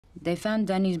They found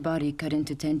Danny's body cut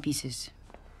into 10 pieces.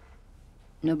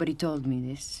 Nobody told me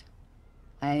this.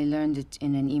 I learned it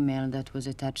in an email that was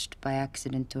attached by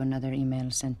accident to another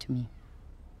email sent to me.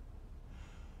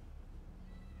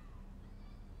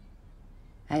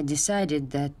 I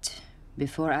decided that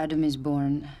before Adam is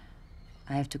born,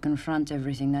 I have to confront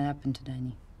everything that happened to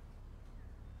Danny.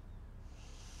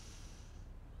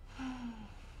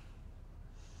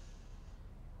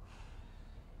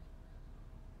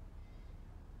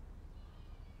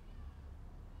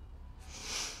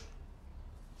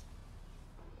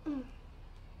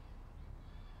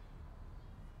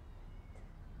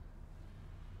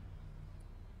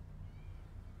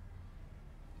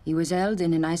 He was held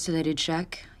in an isolated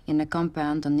shack in a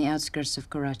compound on the outskirts of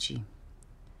Karachi.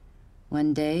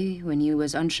 One day, when he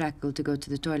was unshackled to go to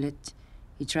the toilet,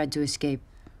 he tried to escape.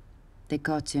 They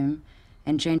caught him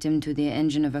and chained him to the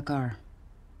engine of a car.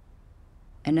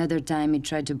 Another time, he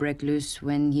tried to break loose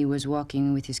when he was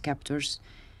walking with his captors.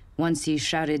 Once he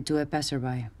shouted to a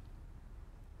passerby.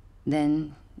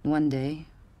 Then, one day,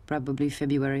 probably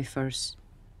February 1st,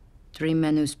 3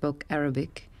 men who spoke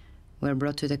Arabic were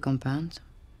brought to the compound.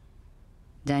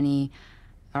 Danny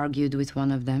argued with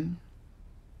one of them.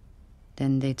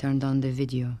 Then they turned on the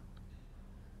video.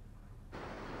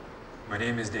 My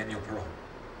name is Daniel Pearl.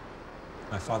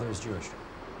 My father is Jewish.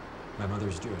 My mother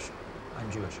is Jewish.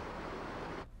 I'm Jewish.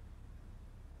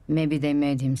 Maybe they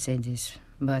made him say this,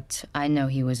 but I know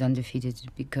he was undefeated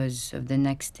because of the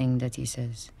next thing that he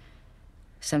says.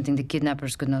 Something the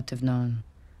kidnappers could not have known.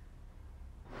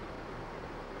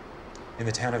 In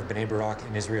the town of Bnei Barak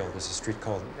in Israel, there's a street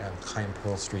called Chaim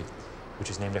Pearl Street, which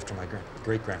is named after my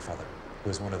great-grandfather, who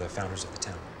was one of the founders of the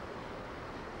town.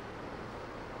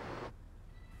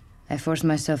 I force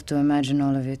myself to imagine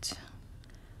all of it.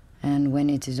 And when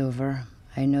it is over,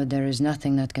 I know there is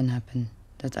nothing that can happen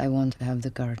that I won't have the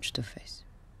courage to face.